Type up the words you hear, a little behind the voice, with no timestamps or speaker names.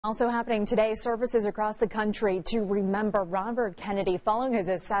Also happening today, services across the country to remember Robert Kennedy following his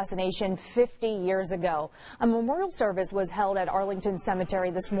assassination 50 years ago. A memorial service was held at Arlington Cemetery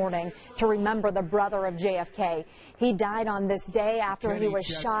this morning to remember the brother of JFK. He died on this day after he was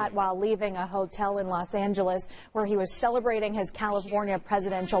shot while leaving a hotel in Los Angeles where he was celebrating his California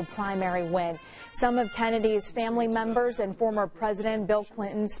presidential primary win. Some of Kennedy's family members and former President Bill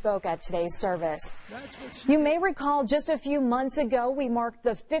Clinton spoke at today's service. You may recall just a few months ago we marked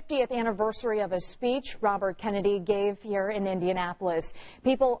the 50th anniversary of a speech Robert Kennedy gave here in Indianapolis.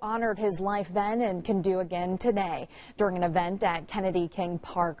 People honored his life then and can do again today during an event at Kennedy King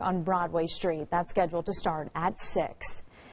Park on Broadway Street. That's scheduled to start at 6.